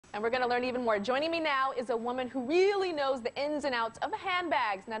And we're going to learn even more. Joining me now is a woman who really knows the ins and outs of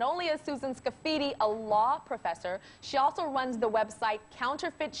handbags. Not only is Susan Scafidi a law professor, she also runs the website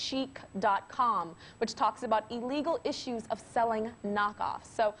counterfeitchic.com, which talks about illegal issues of selling knockoffs.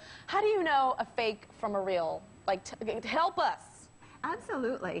 So how do you know a fake from a real? Like, help us.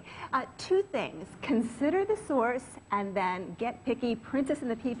 Absolutely. Two things. Consider the source and then get picky, princess in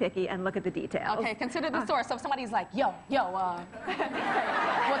the pea picky, and look at the details. Okay, consider the source. So if somebody's like, want this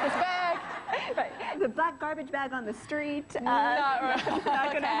bag? Right. The black garbage bag on the street. Not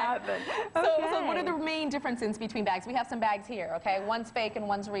going to happen. So what are the main differences between bags? We have some bags here, okay? One's fake and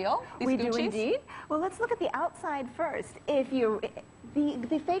one's real. We do indeed. Well, let's look at the outside first. If you...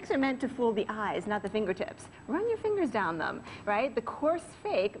 The fakes are meant to fool the eyes, not the fingertips. Run your fingers down them, right? The coarse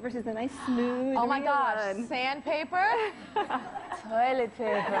fake versus the nice smooth Oh my real gosh, one. Sandpaper, toilet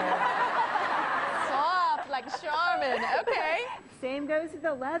paper, soft like Charmin, okay. Same goes with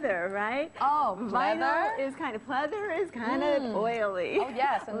the leather, right? Oh, leather is kind of oily. Oh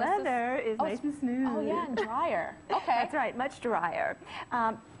yes, and leather is nice and smooth. Oh yeah, and drier. Okay. That's right, much drier.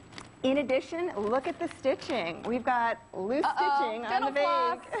 In addition, look at the stitching. We've got loose stitching on the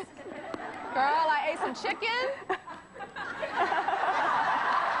fake. Girl, I ate some chicken.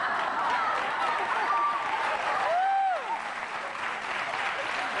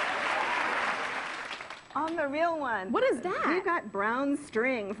 On the real one. What is that? We've got brown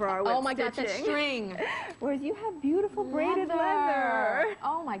string for our whip Oh my God, stitching. that string. Whereas you have beautiful braided leather.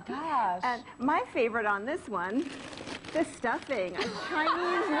 Oh my gosh. And my favorite on this one, the stuffing, a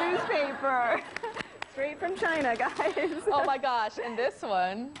Chinese newspaper. Straight from China, guys. Oh my gosh, and this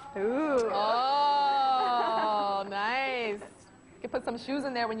one. Ooh. Oh, nice. You can put some shoes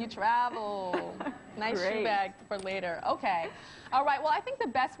in there when you travel. Nice shoe bag for later. Okay. All right, well, I think the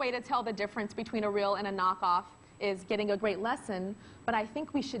best way to tell the difference between a real and a knockoff is getting a great lesson, but I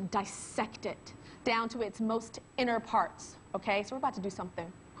think we should dissect it down to its most inner parts, okay? So we're about to do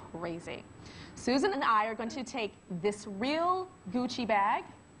something crazy. Susan and I are going to take this real Gucci bag.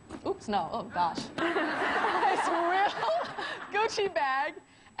 Oops, no, oh gosh. This real Gucci bag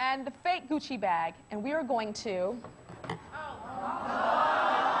and the fake Gucci bag, and we are going to cut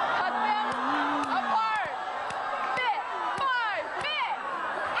them apart. Bit by bit.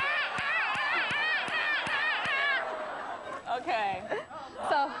 Okay.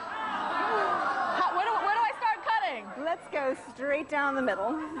 So, where do I start cutting? Let's go straight down the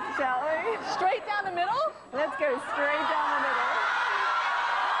middle, shall we? Straight down the middle? Let's go straight down the middle.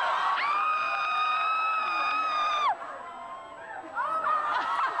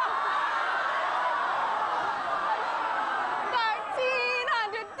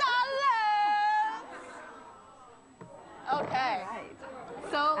 Okay. Right.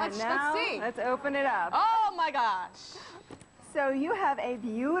 So let's see. Let's open it up. Oh my gosh. So you have a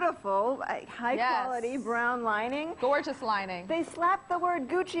beautiful, high-quality brown lining. Gorgeous lining. They slapped the word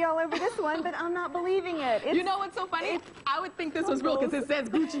Gucci all over this one, but I'm not believing it. You know what's so funny? I would think this was real because it says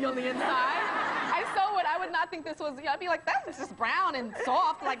Gucci on the inside. I would not think this was, I'd be like, that's just brown and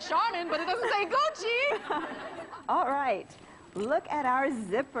soft like Charmin, but it doesn't say Gucci. All right. Look at our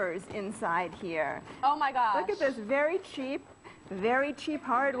zippers inside here. Oh my gosh. Look at this very cheap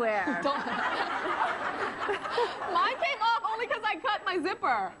hardware. Mine came off only because I cut my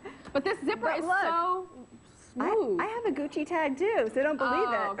zipper. But this zipper is so smooth. I have a Gucci tag too, so don't believe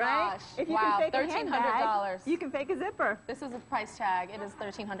it, right? Gosh. If you wow, can fake a handbag, you can fake a zipper. This is a price tag. It is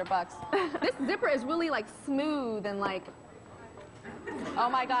 $1,300. This zipper is really like smooth and like, oh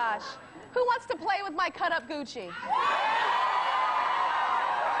my gosh. Who wants to play with my cut up Gucci?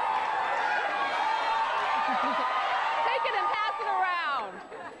 Take it and pass it around.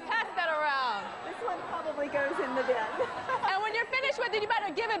 Pass that around. This one probably goes in the bin. And when you're finished with it, you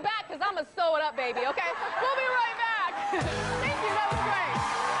better give it back because I'm going to sew it up, baby, okay? We'll be right back. Thank you. That was great.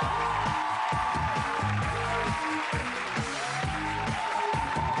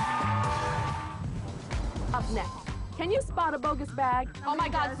 Up next. Can you spot a bogus bag? Oh my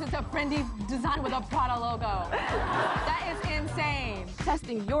God, this is a Fendi design with a Prada logo. That is insane.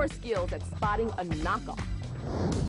 Testing your skills at spotting a knockoff.